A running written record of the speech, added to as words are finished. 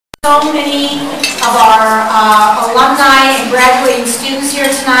so many of our alumni and graduating students here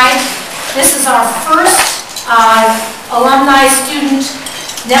tonight. This is our first alumni-student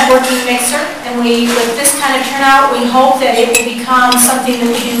networking mixer, and with this kind of turnout, we hope that it will become something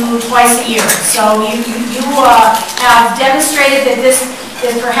that we do twice a year. So you have demonstrated that this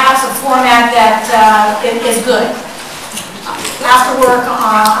is perhaps a format that is good after work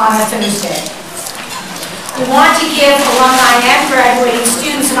on a Thursday. We want to give alumni and graduating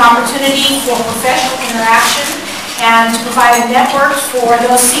students an opportunity for professional interaction and to provide a network for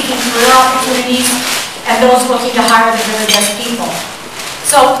those seeking career opportunities and those looking to hire the very best people.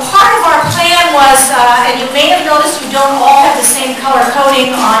 So part of our plan was, and you may have noticed you don't all have the same color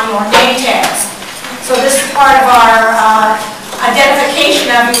coding on your name tags. So this is part of our identification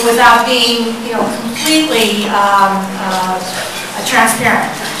of you without being, completely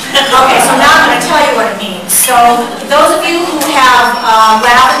transparent. Okay, so now I'm going to tell you what it means. So those of you who have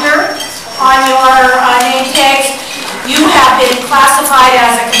lavender on your name tags, you have been classified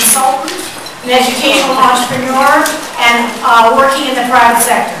as a consultant, an educational entrepreneur, and working in the private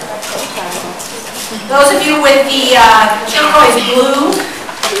sector. Those of you with the turquoise blue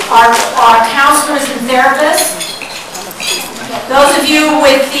are counselors and therapists. Those of you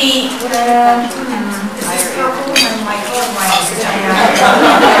with the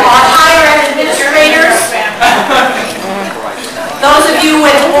are higher ed administrators. Those of you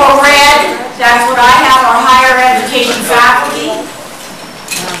with more red, that's what I have, are higher education faculty.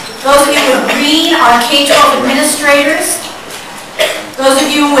 Those of you with green are K-12 administrators. Those of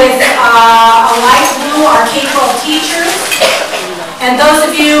you with a light blue are K-12 teachers. And those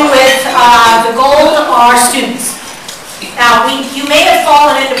of you with the gold are students. Now, you may have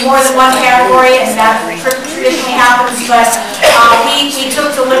fallen into more than one category, and that traditionally happens, but we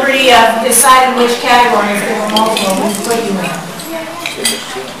took the liberty of deciding which category, if there were multiple, we put you in.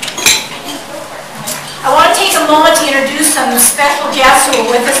 I want to take a moment to introduce some special guests who are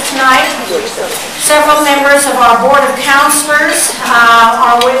with us tonight. Several members of our Board of Counselors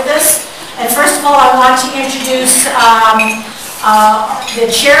are with us. And first of all, I want to introduce the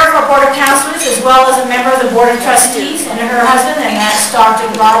chair of our Board of Counselors, as well as a member of the Board of Trustees, and her husband, and that's Dr.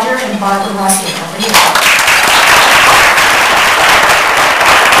 Roger and Barbara Rossier.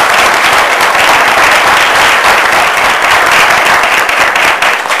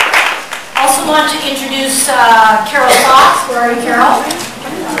 Also want to introduce Carol Fox. Where are you, Carol?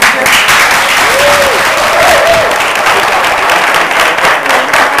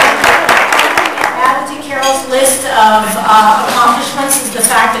 Carol's list of accomplishments is the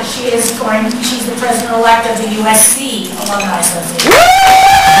fact that she's the president-elect of the USC Alumni Association.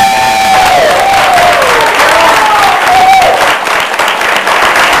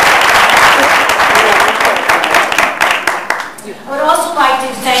 I would also like to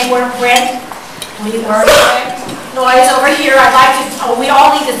thank Brent. Noise over here. We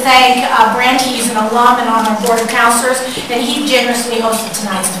all need to thank Brent. He's an alum and on our Board of Counselors, and he generously hosted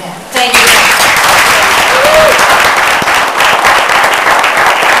tonight's event. Thank you.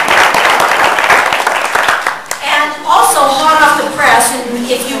 And also, hot off the press, and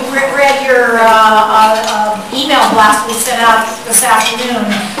if you read your email blast we sent out this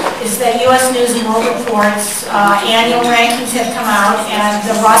afternoon, is that U.S. News and World Report's annual rankings have come out, and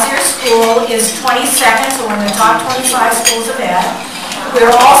the Rossier School is 22nd, so we're in the top 25 schools of ed.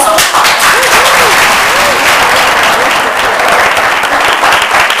 We're also...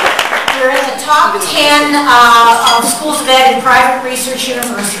 We're in the top 10 of schools of ed in private research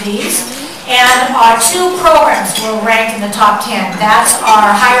universities, and our 2 programs will rank in the top 10. That's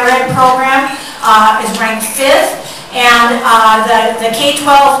our higher ed program is ranked 5th, and the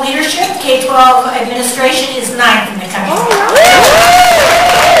K-12 leadership, K-12 administration is 9th in the country.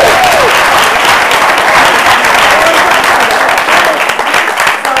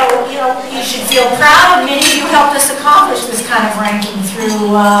 You should feel proud, and many of you helped us accomplish this kind of ranking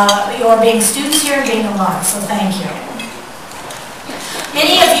through your being students here and being alumni, so thank you.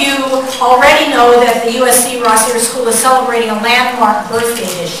 Many of you already know that the USC Rossiers School is celebrating a landmark birthday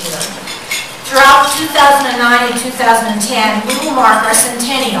this year. Throughout 2009 and 2010, we will mark our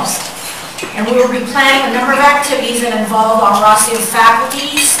centennial, and we will be planning a number of activities that involve our Rossier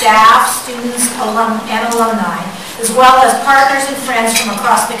faculty, staff, students, and alumni, as well as partners and friends from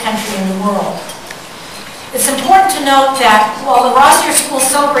across the country and the world. It's important to note that while the Rossier School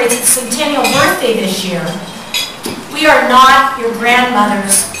celebrates its centennial birthday this year, we are not your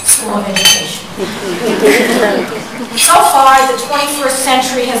grandmother's school of education. So far, the 21st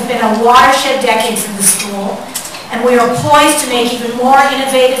century has been a watershed decade for the school, and we are poised to make even more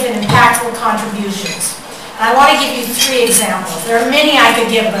innovative and impactful contributions. And I want to give you 3 examples. There are many I could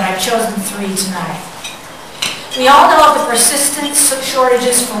give, but I've chosen 3 tonight. We all know of the persistent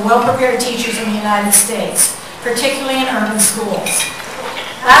shortages for well-prepared teachers in the United States, particularly in urban schools.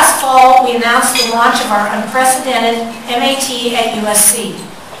 Last fall, we announced the launch of our unprecedented MAT at USC,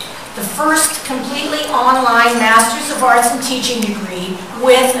 the first completely online Master's of Arts in Teaching degree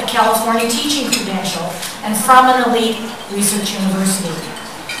with a California teaching credential and from an elite research university.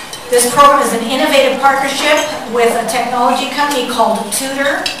 This program is an innovative partnership with a technology company called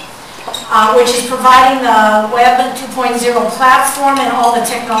Tutor, which is providing the Web 2.0 platform and all the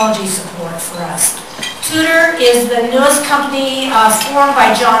technology support for us. Tutor is the newest company formed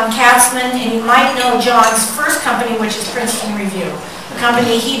by John Katzman, and you might know John's first company, which is Princeton Review, a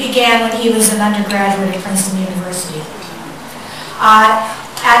company he began when he was an undergraduate at Princeton University.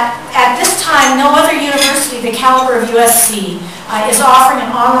 At this time, no other university the caliber of USC is offering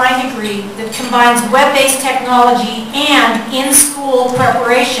an online degree that combines web-based technology and in-school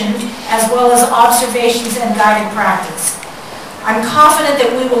preparation, as well as observations and guided practice. I'm confident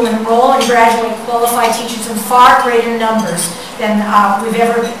that we will enroll and graduate qualified teachers in far greater numbers than we've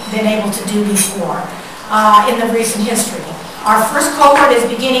ever been able to do before in the recent history. Our first cohort is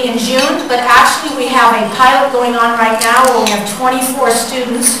beginning in June, but actually we have a pilot going on right now where we have 24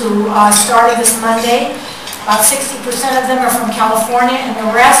 students who started this Monday. About 60% of them are from California, and the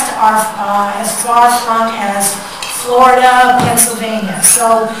rest are as far flung as Florida, Pennsylvania.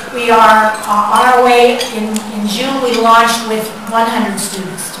 So we are on our way. In June, we launched with 100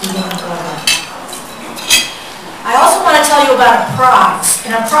 students to begin the program. I also want to tell you about a prize.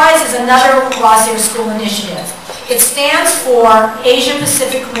 And a prize is another Rossier School initiative. It stands for Asia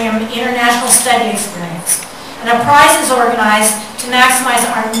Pacific Rim International Study Experience. And a prize is organized to maximize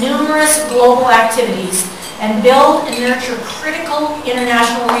our numerous global activities and build and nurture critical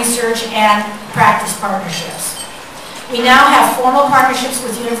international research and practice partnerships. We now have formal partnerships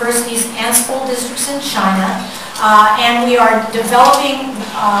with universities and school districts in China, and we are developing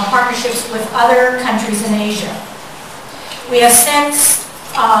partnerships with other countries in Asia. We have sent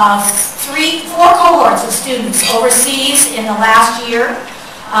 4 cohorts of students overseas in the last year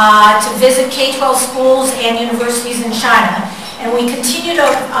to visit K-12 schools and universities in China, and we continue to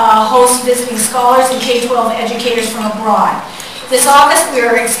host visiting scholars and K-12 educators from abroad. This August, we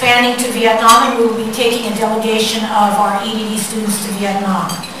are expanding to Vietnam, and we will be taking a delegation of our EDD students to Vietnam.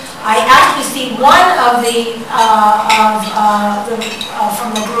 I actually see one of the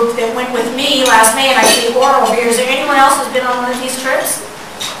from the group that went with me last May, and I see Laura over here. Is there anyone else who's been on one of these trips?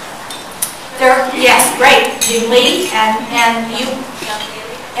 There, yes, great. You Lee, and you.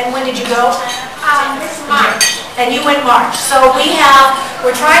 And when did you go? This March. And you went March. So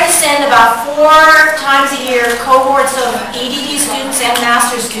we're trying to send about 4 times a year cohorts of EDD students and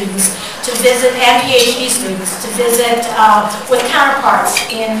master students to visit, and PhD students to visit with counterparts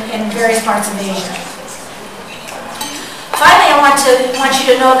in various parts of Asia. Finally, I want you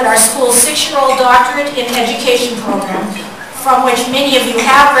to know that our school's 6-year-old doctorate in education program, from which many of you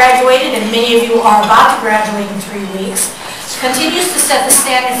have graduated and many of you are about to graduate in 3 weeks, continues to set the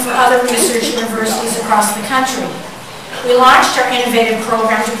standard for other research universities across the country. We launched our innovative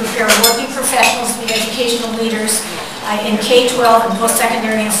program to prepare working professionals to be educational leaders in K-12 and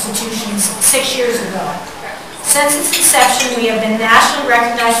post-secondary institutions 6 years ago. Since its inception, we have been nationally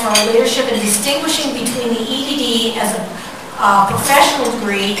recognized for our leadership in distinguishing between the EDD as a professional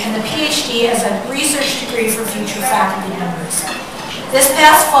degree and the PhD as a research degree for future faculty members. This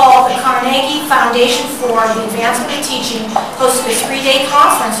past fall, the Carnegie Foundation for the Advancement of Teaching hosted a 3-day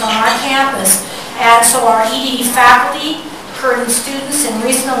conference on our campus, and so our EDD faculty, current students, and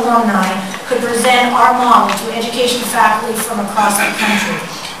recent alumni could present our model to education faculty from across the country.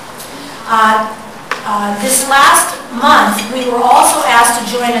 This last month, we were also asked to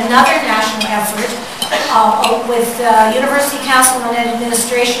join another national effort with University Council and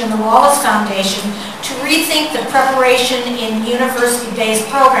Administration and the Wallace Foundation to rethink the preparation in university-based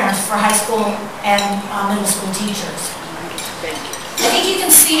programs for high school and middle school teachers. I think you can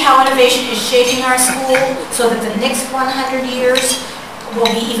see how innovation is shaping our school so that the next 100 years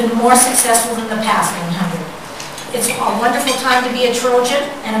will be even more successful than the past 100. It's a wonderful time to be a Trojan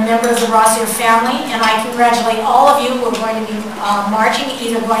and a member of the Rossier family, and I congratulate all of you who are going to be marching,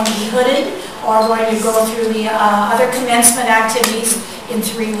 either going to be hooded or going to go through the other commencement activities in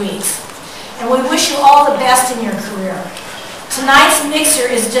 3 weeks. And we wish you all the best in your career. Tonight's mixer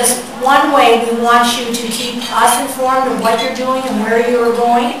is just one way we want you to keep us informed of what you're doing and where you are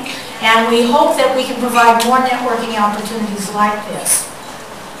going, and we hope that we can provide more networking opportunities like this.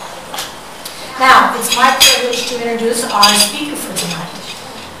 Now, it's my privilege to introduce our speaker for tonight,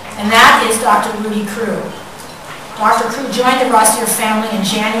 and that is Dr. Rudy Crew. Dr. Crew joined the Rossier family in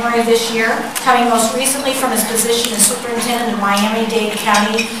January of this year, coming most recently from his position as superintendent of Miami-Dade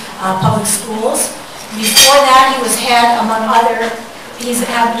County Public Schools. Before that, he was head, among other, he's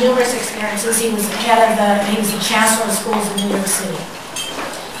had numerous experiences. He was the chancellor of schools in New York City.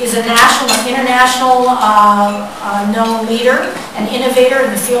 He's a national and international known leader and innovator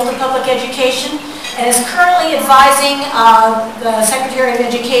in the field of public education, and is currently advising the Secretary of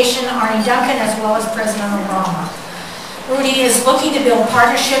Education, Arne Duncan, as well as President Obama. Rudy is looking to build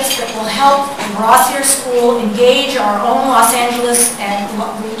partnerships that will help the Rossier School engage our own Los Angeles and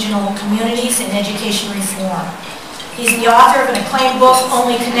regional communities in education reform. He's the author of an acclaimed book,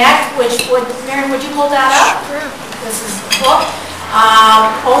 Only Connect, which Mary, would you pull that up? This is the book.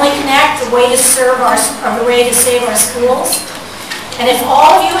 Only Connect, the way to save our schools. And if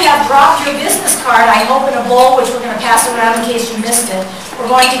all of you have dropped your business card, I hope in a bowl, which we're going to pass around in case you missed it,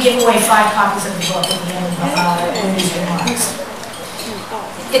 we're going to give away 5 copies of the book at the end of these remarks.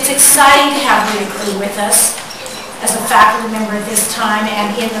 It's exciting to have Rudy Crew with us as a faculty member at this time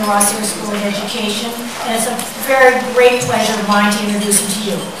and in the Rossier School of Education, and it's a very great pleasure of mine to introduce him to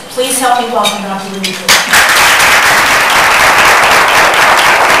you. Please help me welcome Dr. Rudy Crew.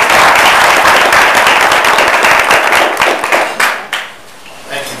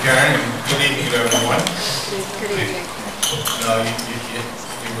 Karen, and good evening to everyone. Good evening. No,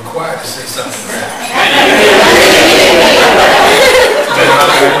 you're required to say something back.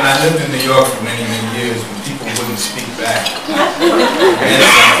 When I lived in New York for many, many years, when people wouldn't speak back,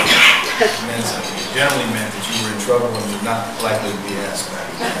 it meant something. It generally meant that you were in trouble and were not likely to be asked back.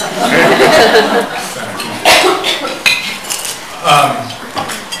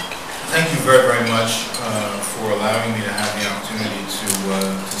 Thank you very, very much for allowing me to have the opportunity to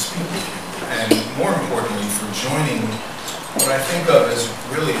speak with you, and more importantly, for joining what I think of as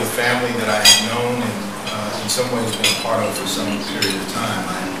really a family that I have known and in some ways been a part of for some period of time.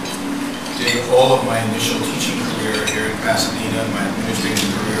 I did all of my initial teaching career here in Pasadena. My administrative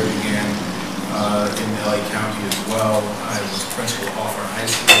career began in LA County as well. I was principal at Hawthorne High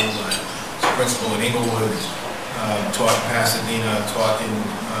School. I was principal at Inglewood. Taught in Pasadena, taught in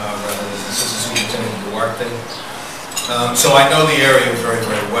rather as assistant superintendent at Duarte. So I know the area very,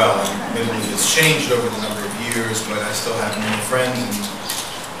 very well. Admittedly, it's changed over the number of years, but I still have many friends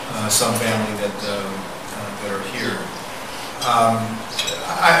and some family that are here.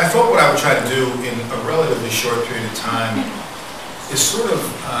 I thought what I would try to do in a relatively short period of time is sort of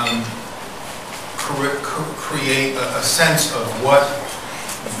create a sense of what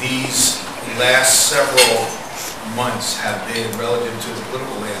these last several months have been relative to the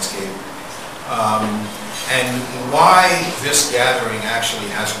political landscape, and why this gathering actually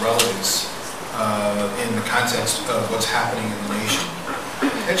has relevance in the context of what's happening in the nation.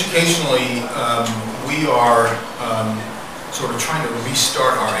 Educationally, we are sort of trying to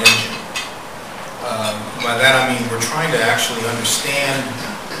restart our engine. By that I mean we're trying to actually understand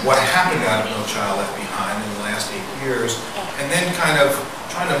what happened out of No Child Left Behind in the last 8 years, and then kind of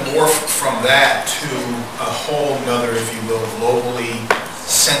trying to morph from that to a whole nother, if you will, globally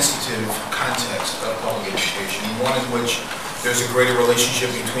sensitive context of public education, one in which there's a greater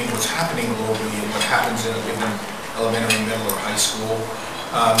relationship between what's happening globally and what happens in a given elementary, middle, or high school.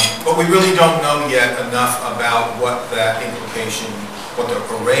 But we really don't know yet enough about what that implication, what the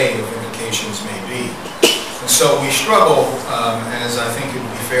array of implications may be. And so we struggle, as I think it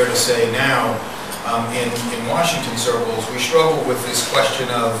would be fair to say now, in Washington circles, we struggle with this question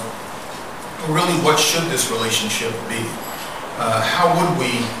of really what should this relationship be? How would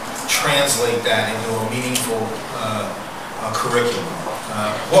we translate that into a meaningful curriculum?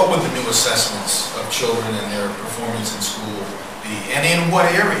 What would the new assessments of children and their performance in school be? And in what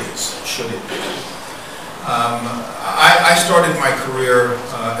areas should it be? I started my career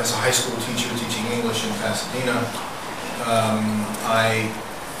as a high school teacher teaching English in Pasadena. I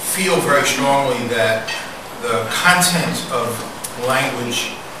feel very strongly that the content of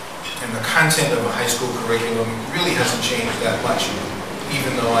language and the content of a high school curriculum really hasn't changed that much,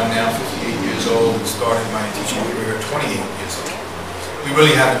 even though I'm now 58 years old and started my teaching career at 28 years old. We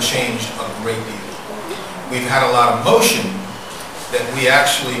really haven't changed a great deal. We've had a lot of motion that we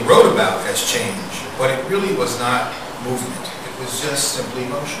actually wrote about as change, but it really was not movement. It was just simply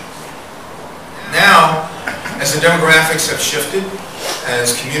motion. Now, as the demographics have shifted,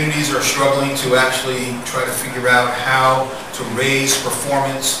 as communities are struggling to actually try to figure out how to raise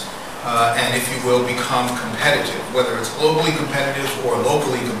performance and, if you will, become competitive, whether it's globally competitive or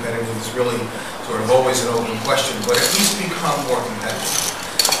locally competitive is really sort of always an open question, but at least become more competitive.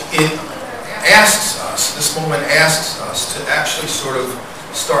 It asks us, this moment asks us to actually sort of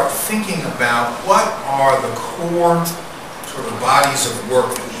start thinking about what are the core sort of bodies of work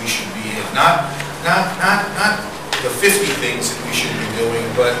that we should be in. Not the 50 things that we should be doing,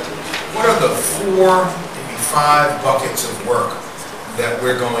 but what are the 4, maybe 5 buckets of work that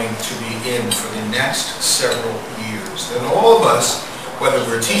we're going to be in for the next several years. And all of us, whether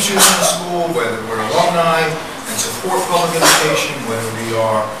we're teachers in the school, whether we're alumni and support public education, whether we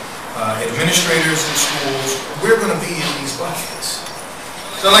are administrators in schools, we're going to be in these buckets.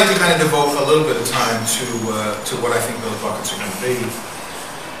 So I'd like to kind of devote a little bit of time to what I think those buckets are going to be.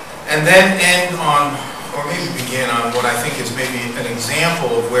 And then end on, or maybe begin on what I think is maybe an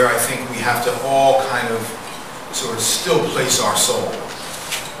example of where I think we have to all kind of sort of still place our soul.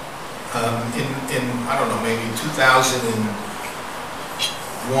 In I don't know, maybe 2001,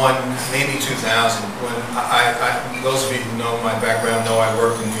 maybe 2000, when those of you who know my background know I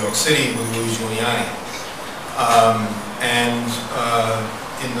worked in New York City with Rudy Crew.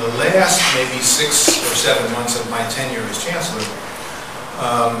 In the last maybe 6 or 7 months of my tenure as chancellor,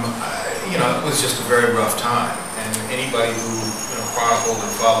 it was just a very rough time. And anybody who chronicled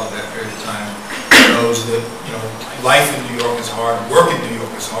and followed that period of time knows that life in New York is hard, work in New York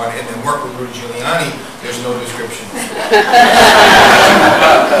is hard, and then work with Rudy Giuliani, there's no description.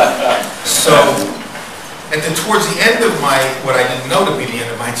 So, towards the end of my, what I didn't know to be the end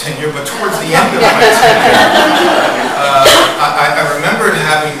of my tenure, but towards the end of my tenure, I remembered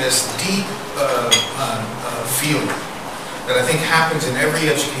having this deep feeling that I think happens in every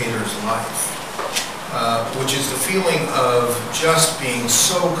educator's life, which is the feeling of just being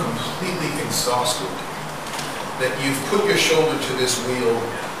so completely exhausted that you've put your shoulder to this wheel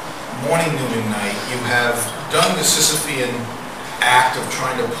morning, noon, and night. You have done the Sisyphean act of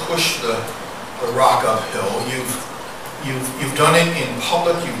trying to push the rock uphill. You've done it in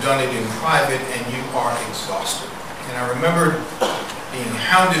public, you've done it in private, and you are exhausted. And I remember being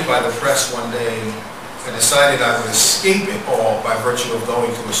hounded by the press one day, and I decided I would escape it all by virtue of going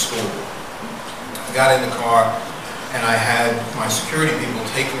to a school. I got in the car, and I had my security people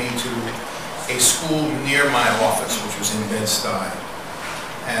take me to a school near my office, which was in Bed-Stuy.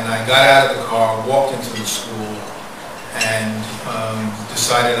 And I got out of the car, walked into the school, and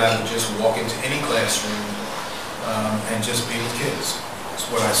decided I would just walk into any classroom and just be with kids. It's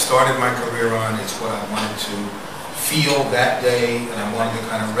what I started my career on. It's what I wanted to feel that day, and I wanted to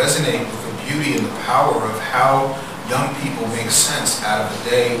kind of resonate with the beauty and the power of how young people make sense out of the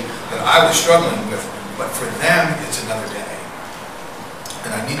day that I was struggling with. But for them, it's another day.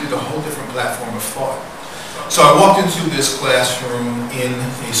 And I needed a whole different platform of thought. So I walked into this classroom in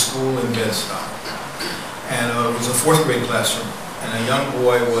a school in Bed-Stuy. And it was a 4th grade classroom. And a young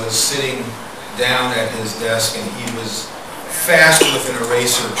boy was sitting down at his desk, and he was fast with an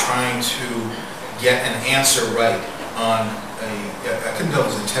eraser trying to get an answer right on I couldn't tell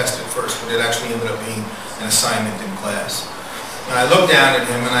it was a test at first, but it actually ended up being an assignment in class. And I looked down at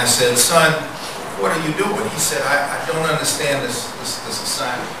him and I said, "Son, what are you doing?" He said, I don't understand this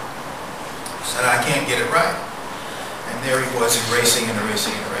assignment. I said, "I can't get it right." And there he was, erasing and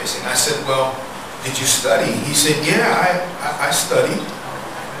erasing and erasing. I said, "Well, did you study?" He said, "Yeah, I studied."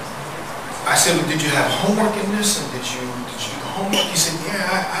 I said, "Well, did you have homework in this? And did you do homework?" He said, "Yeah,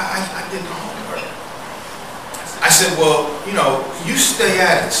 I did the homework." I said, "Well, you stay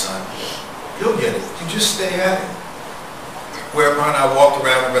at it, son. You'll get it. You just stay at it." Whereupon I walked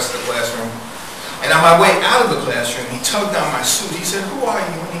around the rest of the classroom, and on my way out of the classroom, he tugged on my suit. He said, "Who are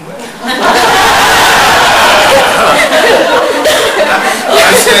you anyway?"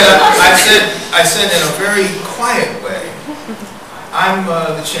 I said in a very quiet way, "I'm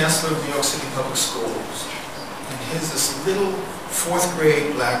the Chancellor of New York City Public Schools." And here's this little 4th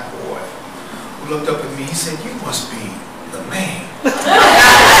grade black boy who looked up at me. He said, "You must be the man."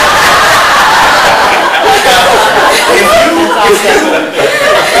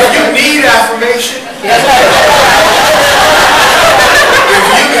 If you need affirmation, if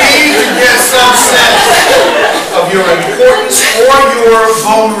you need to get some sense of your importance or your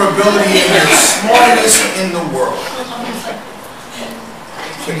vulnerability and your smartness in the world,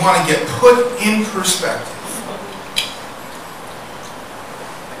 if you want to get put in perspective,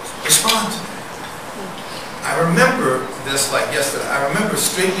 respond to that. I remember this like yesterday. I remember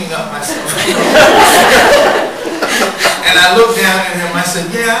straightening up myself. And I looked down at him. I said,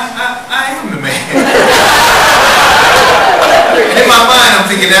 "Yeah, I am the man." And in my mind, I'm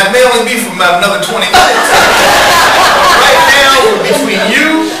thinking that may only be for about another 20 minutes. Right now, between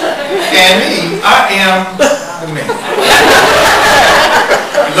you and me, I am the man.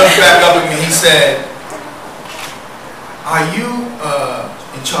 He looked back up at me. He said, "Are you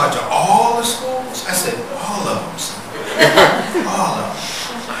in charge of all the schools?" I said, "All of them, son. All of them."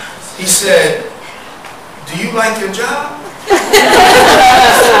 He said, "Do you like your job?"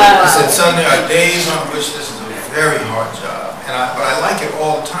 I said, "Son, there are days on which this is a very hard job, but I like it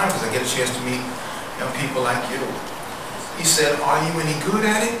all the time because I get a chance to meet young people like you." He said, "Are you any good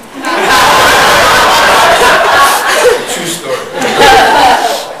at it?" True story.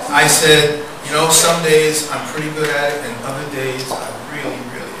 I said, "You know, some days I'm pretty good at it, and other days I really,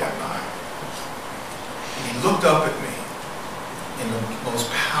 really am not." And he looked up at me in the most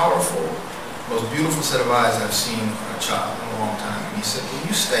powerful, most beautiful set of eyes I've seen in a child in a long time. And he said, "Will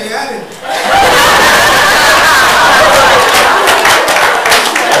you stay at it?"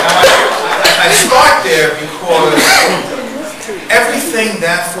 I start there because everything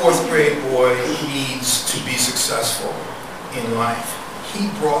that fourth grade boy needs to be successful in life, he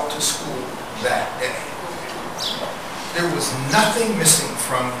brought to school that day. There was nothing missing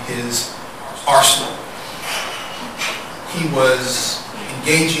from his arsenal. He was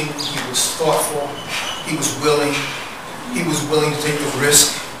engaging, he was thoughtful, he was willing to take the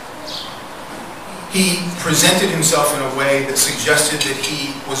risk. He presented himself in a way that suggested that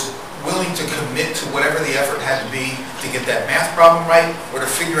he was willing to commit to whatever the effort had to be to get that math problem right or to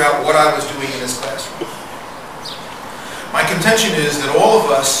figure out what I was doing in his classroom. My contention is that all of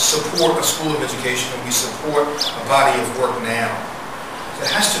us support a school of education and we support a body of work now. It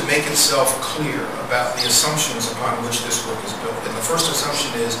has to make itself clear about the assumptions upon which this work is built. And the first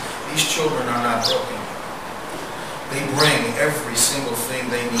assumption is these children are not broken. They bring every single thing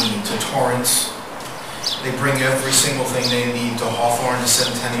they need to Torrance. They bring every single thing they need to Hawthorne, to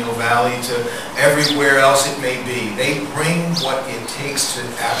Centennial Valley, to everywhere else it may be. They bring what it takes to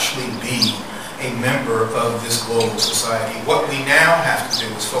actually be a member of this global society. What we now have to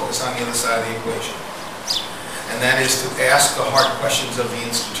do is focus on the other side of the equation. And that is to ask the hard questions of the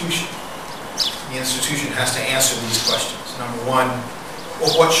institution. The institution has to answer these questions. Number one,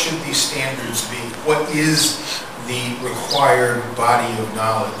 well, what should these standards be? What is the required body of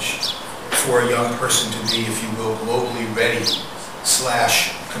knowledge for a young person to be, if you will, globally ready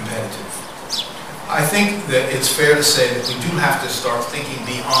 / competitive? I think that it's fair to say that we do have to start thinking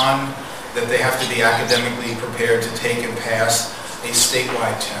beyond that they have to be academically prepared to take and pass a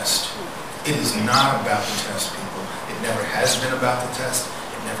statewide test. It is not about the test, people. It never has been about the test.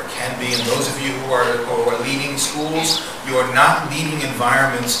 It never can be. And those of you who are leading schools, you are not leading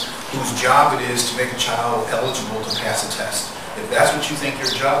environments whose job it is to make a child eligible to pass a test. If that's what you think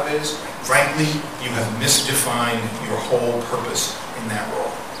your job is, frankly, you have misdefined your whole purpose in that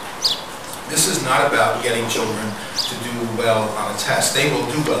role. This is not about getting children to do well on a test. They will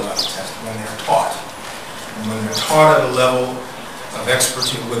do well on a test when they're taught. And when they're taught at a level of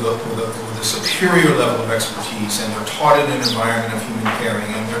expertise, with a superior level of expertise, and they're taught in an environment of human caring,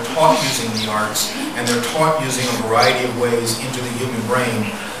 and they're taught using the arts, and they're taught using a variety of ways into the human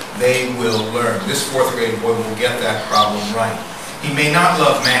brain, they will learn. This fourth grade boy will get that problem right. He may not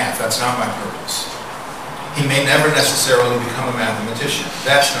love math, that's not my purpose. He may never necessarily become a mathematician,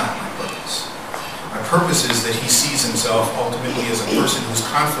 that's not my purpose. My purpose is that he sees himself ultimately as a person who's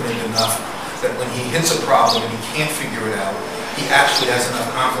confident enough that when he hits a problem and he can't figure it out, he actually has enough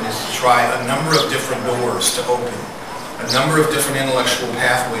confidence to try a number of different doors to open, a number of different intellectual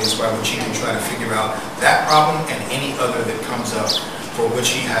pathways by which he can try to figure out that problem and any other that comes up for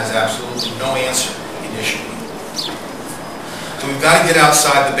which he has absolutely no answer initially. So we've got to get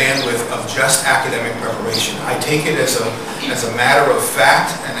outside the bandwidth of just academic preparation. I take it as a matter of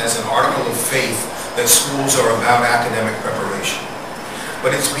fact and as an article of faith that schools are about academic preparation.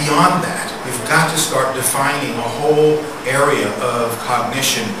 But it's beyond that. We've got to start defining a whole area of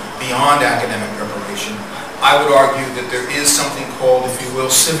cognition beyond academic preparation. I would argue that there is something called, if you will,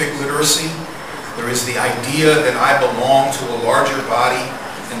 civic literacy. There is the idea that I belong to a larger body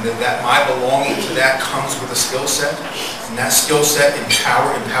and that my belonging to that comes with a skill set. And that skill set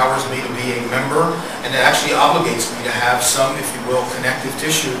empowers me to be a member, and it actually obligates me to have some, if you will, connective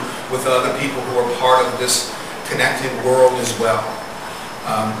tissue with other people who are part of this connected world as well.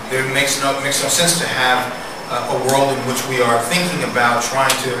 It makes no sense to have a world in which we are thinking about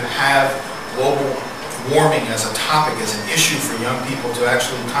trying to have global warming as a topic, as an issue for young people to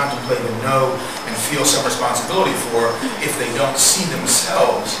actually contemplate and know and feel some responsibility for if they don't see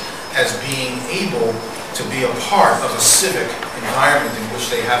themselves as being able to be a part of a civic environment in which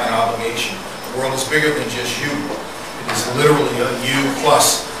they have an obligation. The world is bigger than just you. It is literally a you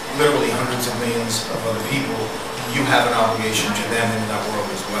plus literally hundreds of millions of other people. You have an obligation to them in that world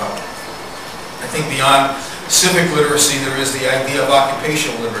as well. I think beyond civic literacy, there is the idea of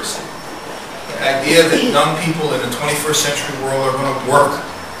occupational literacy. The idea that young people in the 21st century world are going to work.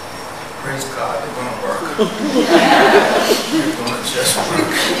 praise God, they're going to work. They're going to just work.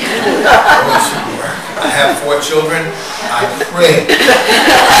 Oh, it should work. I have 4 children. I pray that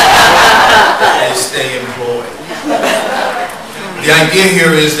they stay employed. The idea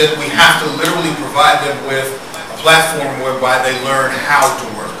here is that we have to literally provide them with a platform whereby they learn how to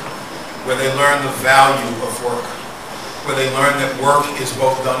work, where they learn the value of work, where they learn that work is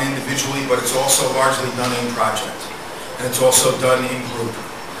both done individually, but it's also largely done in project, and it's also done in group,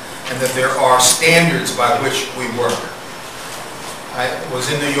 and that there are standards by which we work. I was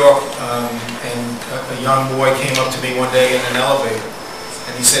in New York, and a young boy came up to me one day in an elevator,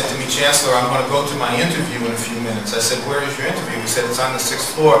 and he said to me, "Chancellor, I'm going to go to my interview in a few minutes." I said, "Where is your interview?" He said, "It's on the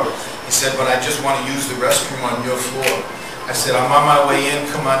 6th floor." He said, "But I just want to use the restroom on your floor." I said, "I'm on my way in,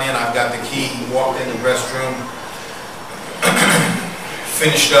 come on in, I've got the key." He walked in the restroom,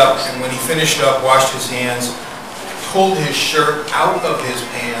 finished up, and when he finished up, washed his hands, pulled his shirt out of his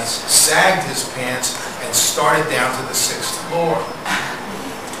pants, sagged his pants, and started down to the 6th floor.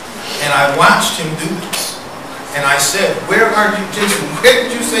 And I watched him do this. And I said, "Where are you, Jason? Where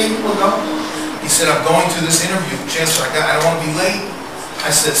did you say you were going?" He said, "I'm going to this interview. Chancellor, I don't want to be late."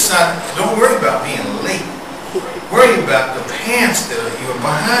 I said, "Son, don't worry about being late. Worry about the pants that your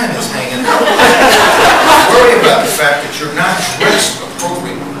behind is hanging out. Worry about the fact that you're not dressed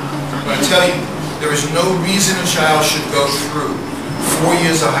appropriately." I'm going to tell you, there is no reason a child should go through 4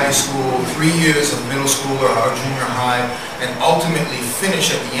 years of high school, 3 years of middle school or junior high, and ultimately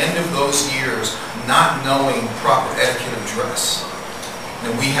finish at the end of those years not knowing proper etiquette of dress.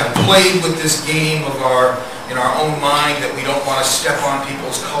 And we have played with this game of in our own mind that we don't want to step on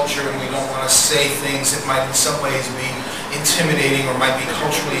people's culture, and we don't want to say things that might in some ways be intimidating or might be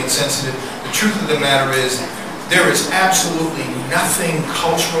culturally insensitive. The truth of the matter is, there is absolutely nothing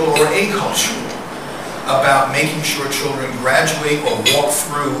cultural or acultural about making sure children graduate or walk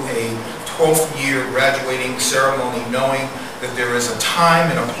through a 12th year graduating ceremony knowing that there is a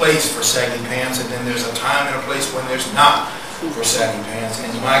time and a place for saggy pants, and then there's a time and a place when there's not for saggy pants.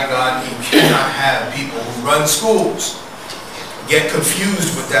 And my God, you cannot have people who run schools get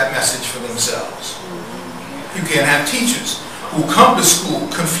confused with that message for themselves. You can't have teachers who come to school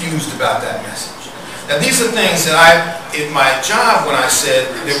confused about that message. Now, these are things that in my job, when I said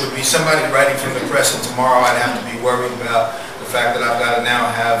there would be somebody writing from the press and tomorrow I'd have to be worried about the fact that I've got to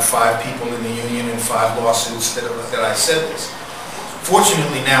now have 5 people in the union and 5 lawsuits that I said this.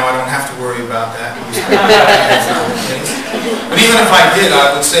 Fortunately, now I don't have to worry about that. But even if I did,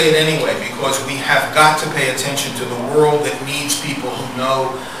 I would say it anyway, because we have got to pay attention to the world that needs people who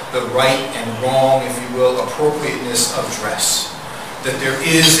know the right and wrong, if you will, appropriateness of dress. That there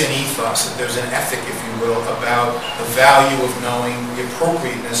is an ethos, that there's an ethic, if you will, about the value of knowing the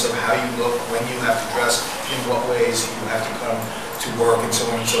appropriateness of how you look, when you have to dress, in what ways you have to come to work, and so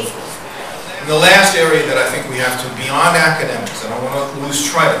on and so forth. And the last area that I think we have to, beyond academics, I don't want to lose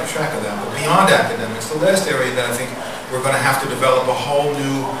track of that, but beyond academics, the last area that I think we're going to have to develop a whole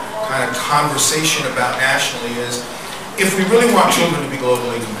new kind of conversation about nationally is, if we really want children to be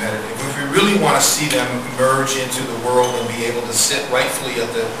globally competitive, if we really want to see them merge into the world and be able to sit rightfully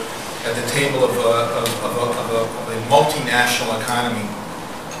at the table of a multinational economy,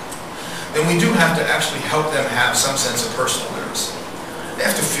 then we do have to actually help them have some sense of personal literacy. They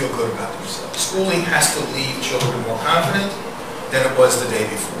have to feel good about themselves. Schooling has to leave children more confident than it was the day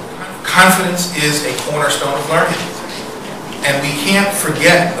before. Confidence is a cornerstone of learning. And we can't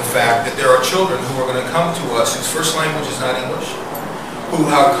forget the fact that there are children who are going to come to us whose first language is not English, who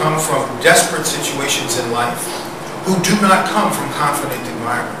have come from desperate situations in life, who do not come from confident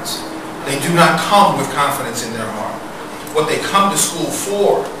environments. They do not come with confidence in their heart. What they come to school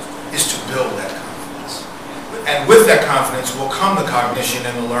for is to build that confidence. And with that confidence will come the cognition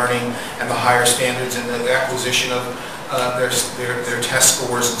and the learning and the higher standards and the acquisition of their test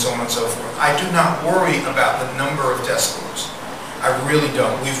scores and so on and so forth. I do not worry about the number of test scores. I really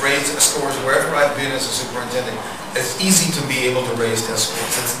don't. We've raised scores wherever I've been as a superintendent. It's easy to be able to raise test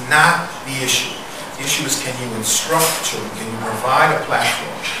scores. It's not the issue. The issue is, can you instruct children? Can you provide a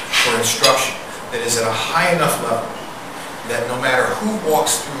platform for instruction that is at a high enough level that no matter who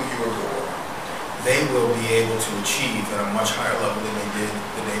walks through your door, they will be able to achieve at a much higher level than they did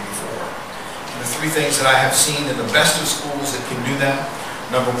the day before. The 3 things that I have seen in the best of schools that can do that,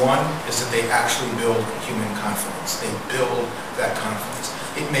 number 1 is that they actually build human confidence. They build that confidence.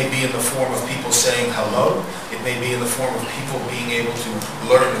 It may be in the form of people saying hello. It may be in the form of people being able to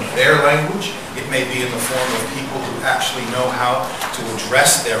learn their language. It may be in the form of people who actually know how to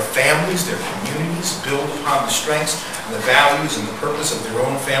address their families, their communities, build upon the strengths and the values and the purpose of their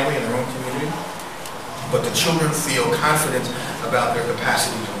own family and their own community. But the children feel confident about their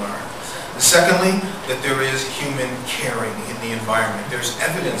capacity to learn. Secondly, that there is human caring in the environment. There's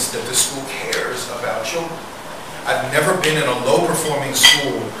evidence that the school cares about children. I've never been in a low-performing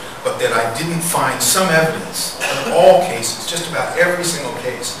school, but that I didn't find some evidence in all cases, just about every single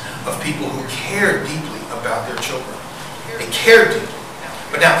case, of people who cared deeply about their children. They cared deeply.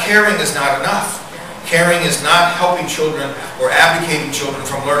 But now caring is not enough. Caring is not helping children or advocating children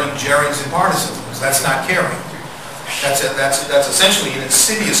from learning gerunds and participles. That's not caring. That's essentially an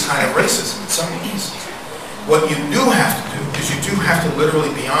insidious kind of racism in some cases. What you do have to do is you do have to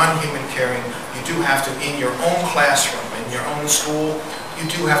literally, beyond human caring, you do have to, in your own classroom, in your own school, you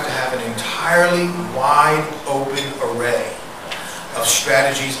do have to have an entirely wide open array of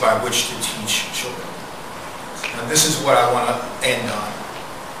strategies by which to teach children. And this is what I want to end on.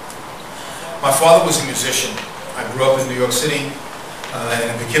 My father was a musician. I grew up in New York City,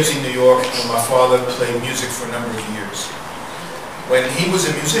 in Poughkeepsie, New York, where my father played music for a number of years. When he was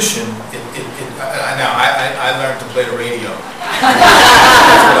a musician, I learned to play the radio.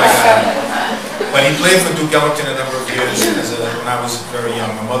 But he played for Duke Ellington a number of years when I was very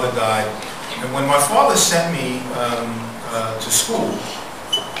young. My mother died. And when my father sent me to school,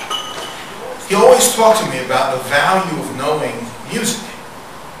 he always talked to me about the value of knowing music.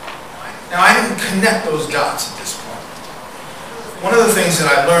 Now, I didn't connect those dots at this point. One of the things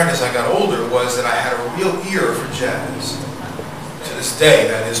that I learned as I got older was that I had a real ear for jazz. To this day,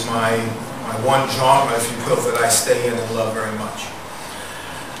 that is my one genre, if you will, that I stay in and love very much.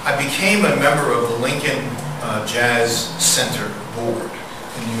 I became a member of the Lincoln Jazz Center board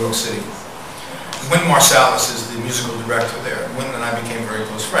in New York City. Wynn Marsalis is the musical director there. Wynn and I became very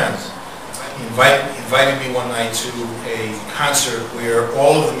close friends. He invited me one night to a concert where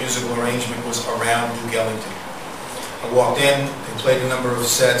all of the musical arrangement was around Duke Ellington. I walked in, they played a number of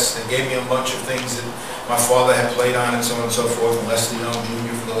sets, they gave me a bunch of things that my father had played on and so on and so forth, and Leslie Young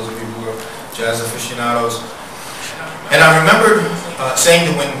Jr., for those of you who are jazz aficionados. And I remember saying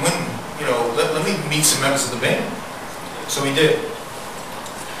to Wynn, you know, let me meet some members of the band. So we did.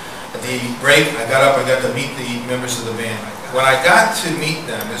 At the break, I got up, I got to meet the members of the band. When I got to meet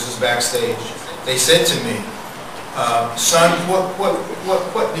them, this was backstage, they said to me, son,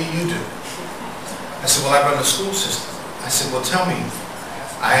 what do you do? I said, well, I run the school system. I said, well, tell me.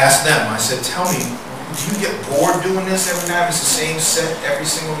 I asked them, I said, tell me, do you get bored doing this every night? It's the same set every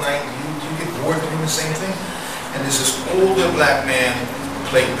single night. Do you get bored doing the same thing? And there's this older black man who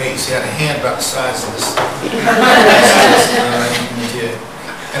played bass. He had a hand about the size of this.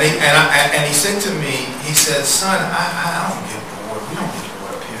 And he said to me, he said, son, I don't get bored. We don't get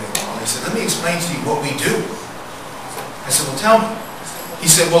bored up here at all. He said, let me explain to you what we do. I said, well, tell me. He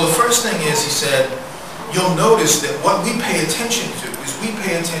said, well, the first thing is, he said, you'll notice that what we pay attention to is we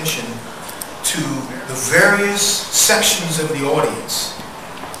pay attention to the various sections of the audience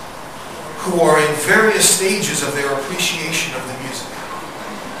who are in various stages of their appreciation of the music.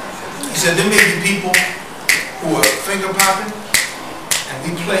 He said, there may be people who are finger popping, and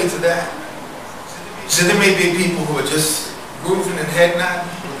we play to that. He said, there may be people who are just grooving and head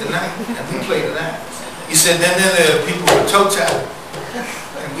nodding with the night, and we play to that. He said, then there are people who are toe tapping,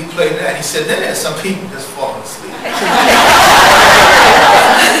 and we play to that. He said, then there's some people just falling asleep.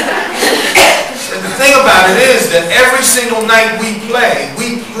 And the thing about it is that every single night we play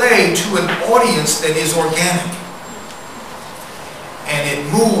to an audience that is organic. And it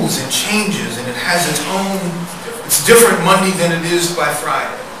moves and changes, and it has its own, it's different Monday than it is by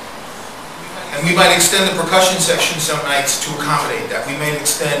Friday. And we might extend the percussion section some nights to accommodate that. We may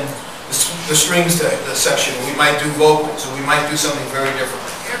extend the strings section, we might do vocals, or we might do something very different.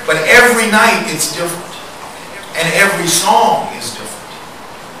 But every night it's different. And every song is different.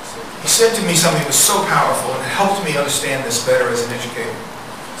 He said to me something that was so powerful, and it helped me understand this better as an educator.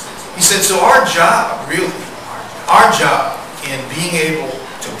 He said, so our job, really, our job in being able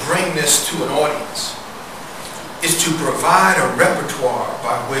to bring this to an audience is to provide a repertoire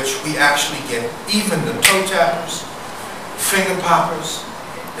by which we actually get even the toe tappers, finger poppers,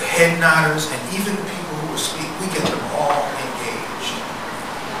 the head nodders, and even the people who are asleep, we get them all engaged.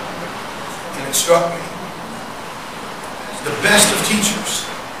 And it struck me, the best of teachers,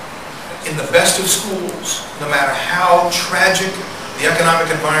 in the best of schools, no matter how tragic the economic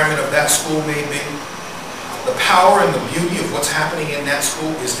environment of that school may be, the power and the beauty of what's happening in that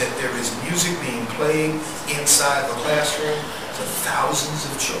school is that there is music being played inside the classroom to thousands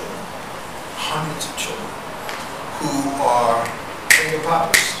of children, hundreds of children, who are finger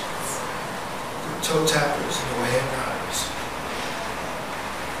poppers, who are toe tappers, and who are head nodders.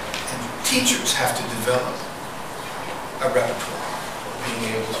 And teachers have to develop a repertoire of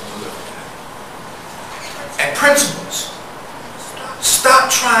being able to deliver that. And principals,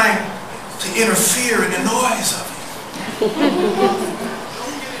 stop trying to interfere in the noise of it.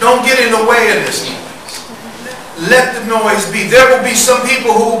 Don't get in the way of this noise. Let the noise be. There will be some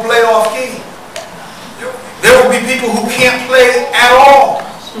people who will play off key. There will be people who can't play at all.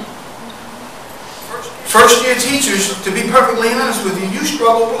 First year teachers, to be perfectly honest with you, you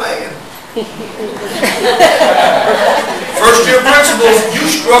struggle playing. First year principals, you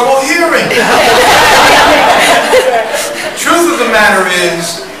struggle hearing. Truth of the matter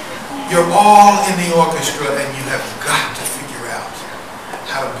is, you're all in the orchestra and you have got to figure out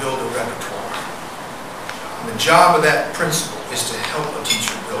how to build a repertoire. And the job of that principal is to help a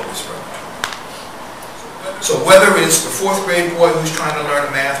teacher build this repertoire. So whether it's the 4th grade boy who's trying to learn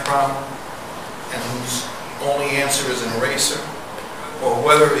a math problem and whose only answer is an eraser, or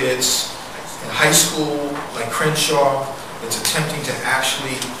whether it's in high school like Crenshaw that's attempting to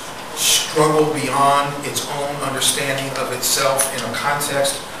actually struggle beyond its own understanding of itself in a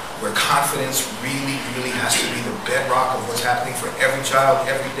context where confidence really, really has to be the bedrock of what's happening for every child,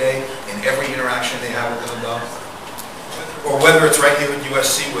 every day, in every interaction they have with an adult. Or whether it's right here at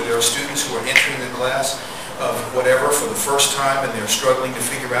USC where there are students who are entering the class of whatever for the first time and they're struggling to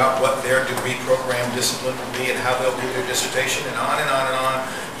figure out what their degree program discipline will be and how they'll do their dissertation and on and on and on.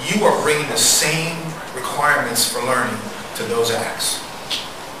 You are bringing the same requirements for learning to those acts.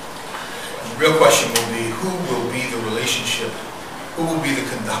 The real question will be, who will be the relationship? Who will be the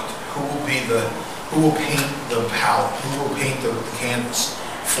conductor? Who will paint the palette? Who will paint the canvas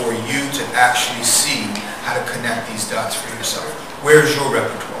for you to actually see how to connect these dots for yourself? Where's your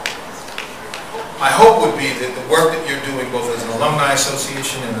repertoire? My hope would be that the work that you're doing, both as an alumni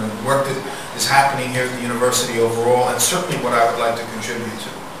association and the work that is happening here at the university overall, and certainly what I would like to contribute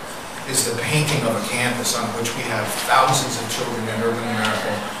to, is the painting of a canvas on which we have thousands of children in urban America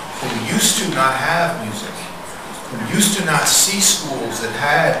who used to not have music, who used to not see schools that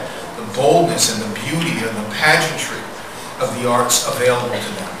had the boldness and the beauty and the pageantry of the arts available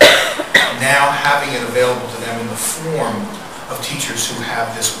to them. Now having it available to them in the form of teachers who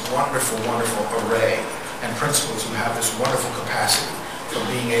have this wonderful, wonderful array and principals who have this wonderful capacity for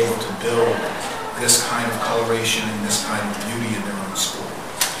being able to build this kind of coloration and this kind of beauty in their own school.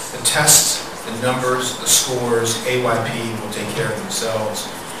 The tests, the numbers, the scores, AYP will take care of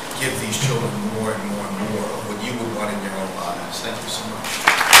themselves. Give these children more and more and more of what you would want in your own lives. Thank you so much.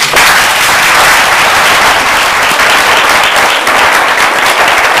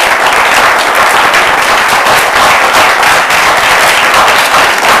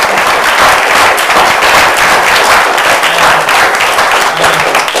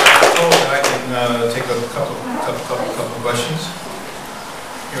 Questions?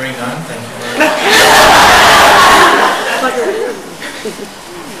 Hearing none, thank you very much.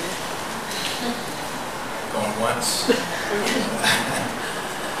 Going once.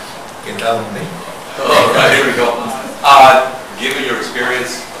 Get that on me. All right, here we go. Given your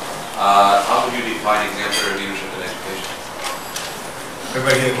experience, how would you define exemplary leadership in education?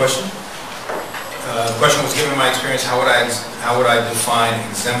 Everybody hear the question? The question was, given my experience, how would I define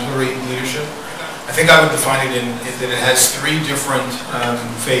exemplary leadership? I think I would define it that it has 3 different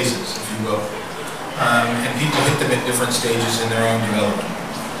phases, if you will, and people hit them at different stages in their own development.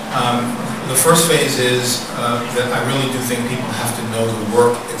 The first phase is that I really do think people have to know the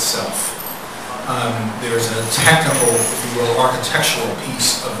work itself. There's a technical, if you will, architectural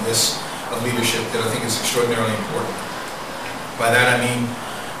piece of leadership that I think is extraordinarily important. By that I mean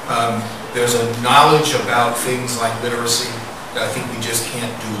there's a knowledge about things like literacy that I think we just can't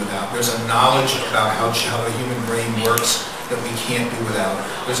do without. There's a knowledge about how the human brain works that we can't do without.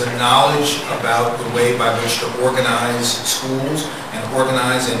 There's a knowledge about the way by which to organize schools and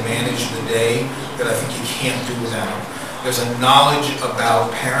organize and manage the day that I think you can't do without. There's a knowledge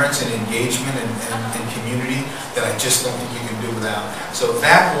about parents and engagement and community that I just don't think you can do without. So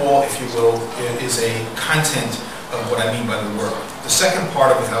that all, if you will, is a content of what I mean by the work. The second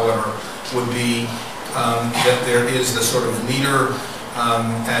part of it, however, would be that there is the sort of leader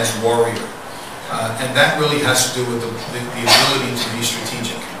as warrior. And that really has to do with the ability to be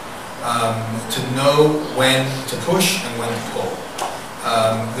strategic, to know when to push and when to pull.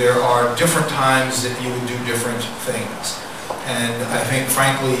 There are different times that you would do different things. And I think,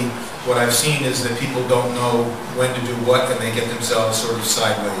 frankly, what I've seen is that people don't know when to do what and they get themselves sort of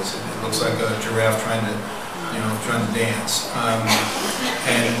sideways. It looks like a giraffe trying to dance,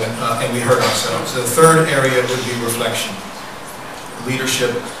 and we hurt ourselves. The third area would be reflection.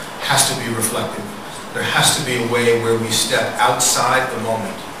 Leadership has to be reflective. There has to be a way where we step outside the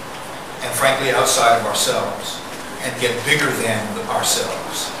moment, and frankly outside of ourselves, and get bigger than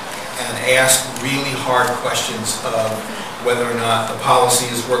ourselves, and ask really hard questions of whether or not the policy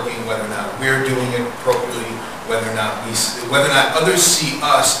is working, whether or not we're doing it appropriately, whether or not others see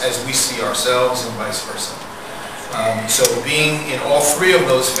us as we see ourselves, and vice versa. So being in all three of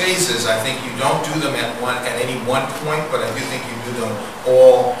those phases, I think you don't do them at any one point, but I do think you do them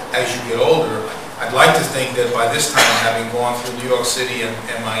all as you get older. I'd like to think that by this time, having gone through New York City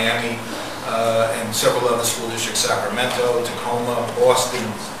and Miami and several other school districts, Sacramento, Tacoma, Boston,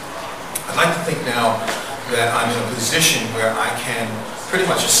 I'd like to think now that I'm in a position where I can pretty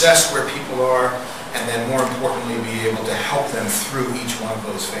much assess where people are, and then more importantly be able to help them through each one of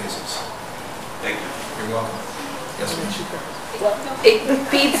those phases. Thank you. You're welcome. Yes, ma'am. Well, it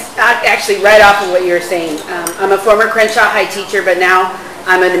feeds actually right off of what you were saying. I'm a former Crenshaw High teacher, but now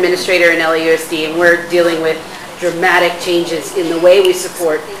I'm an administrator in LAUSD, and we're dealing with dramatic changes in the way we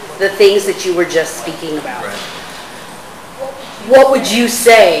support the things that you were just speaking about. Right. What would you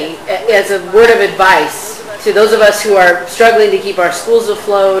say as a word of advice to those of us who are struggling to keep our schools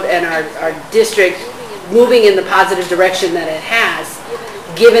afloat and our district moving in the positive direction that it has,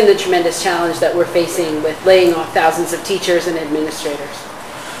 given the tremendous challenge that we're facing with laying off thousands of teachers and administrators?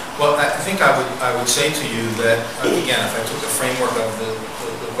 Well, I think I would say to you that, again, if I took the framework of the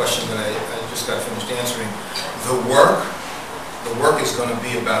question that I just got finished answering, the work is going to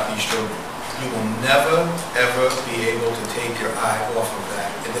be about these children. You will never, ever be able to take your eye off of that.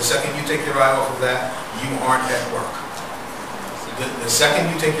 And the second you take your eye off of that, you aren't at work. The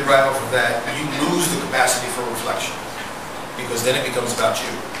second you take your eye off of that, you lose the capacity for reflection, because then it becomes about you.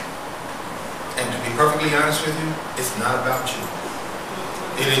 And to be perfectly honest with you, it's not about you.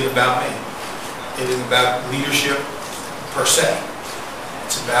 It isn't about me. It isn't about leadership per se.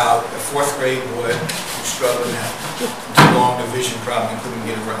 It's about a fourth grade boy who's struggling now. Too long division problem, he couldn't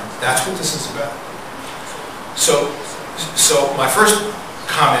get it right. That's what this is about. So my first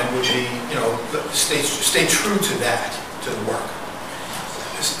comment would be, stay true to that, to the work.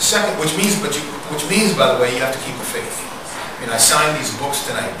 Second, which means, by the way, you have to keep the faith. I mean, I signed these books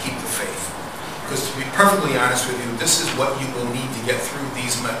tonight, keep the faith. Because to be perfectly honest with you, this is what you will need to get through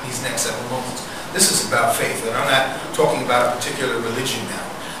these next several moments. This is about faith, and I'm not talking about a particular religion now.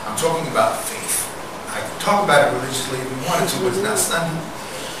 I'm talking about faith. I can talk about it religiously if we wanted to, but it's not Sunday.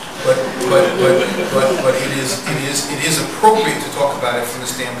 But it is appropriate to talk about it from the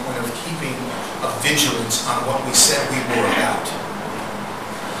standpoint of keeping a vigilance on what we said we were about.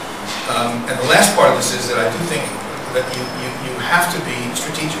 And the last part of this is that I do think that you have to be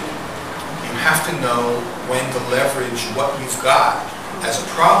strategic. You have to know when to leverage what you've got as a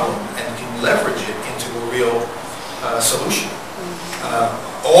problem and can leverage it into a real solution.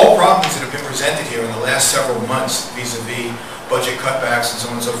 All problems that have been presented here in the last several months vis-a-vis budget cutbacks and so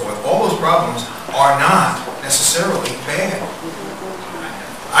on and so forth, all those problems are not necessarily bad.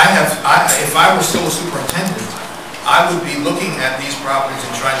 If I were still a superintendent, I would be looking at these problems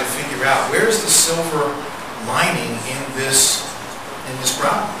and trying to figure out where's the silver lining in this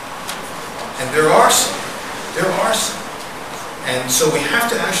problem. And there are some. And so we have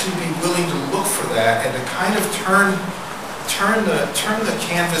to actually be willing to look for that and to kind of turn the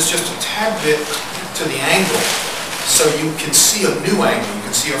canvas just a tad bit to the angle so you can see a new angle, you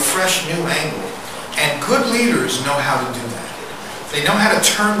can see a fresh new angle. And good leaders know how to do that. They know how to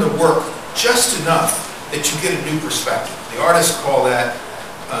turn the work just enough that you get a new perspective. The artists call that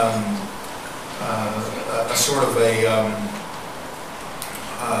a sort of a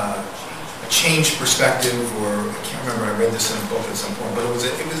change perspective, or I can't remember, I read this in a book at some point, but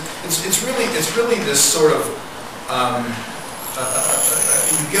it's really this sort of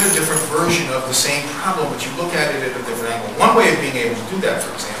you get a different version of the same problem, but you look at it at a different angle. One way of being able to do that,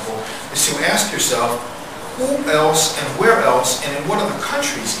 for example, is to ask yourself, who else and where else and in what other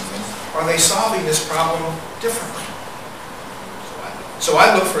countries even are they solving this problem differently? So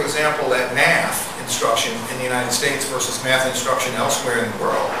I look, for example, at math instruction in the United States versus math instruction elsewhere in the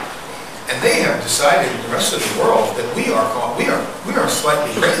world. And they have decided in the rest of the world that we are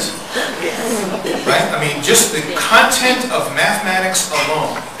slightly crazy, right? I mean, just the content of mathematics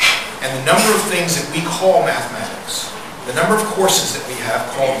alone, and the number of things that we call mathematics, the number of courses that we have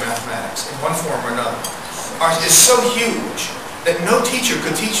called mathematics in one form or another, is so huge that no teacher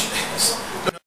could teach this.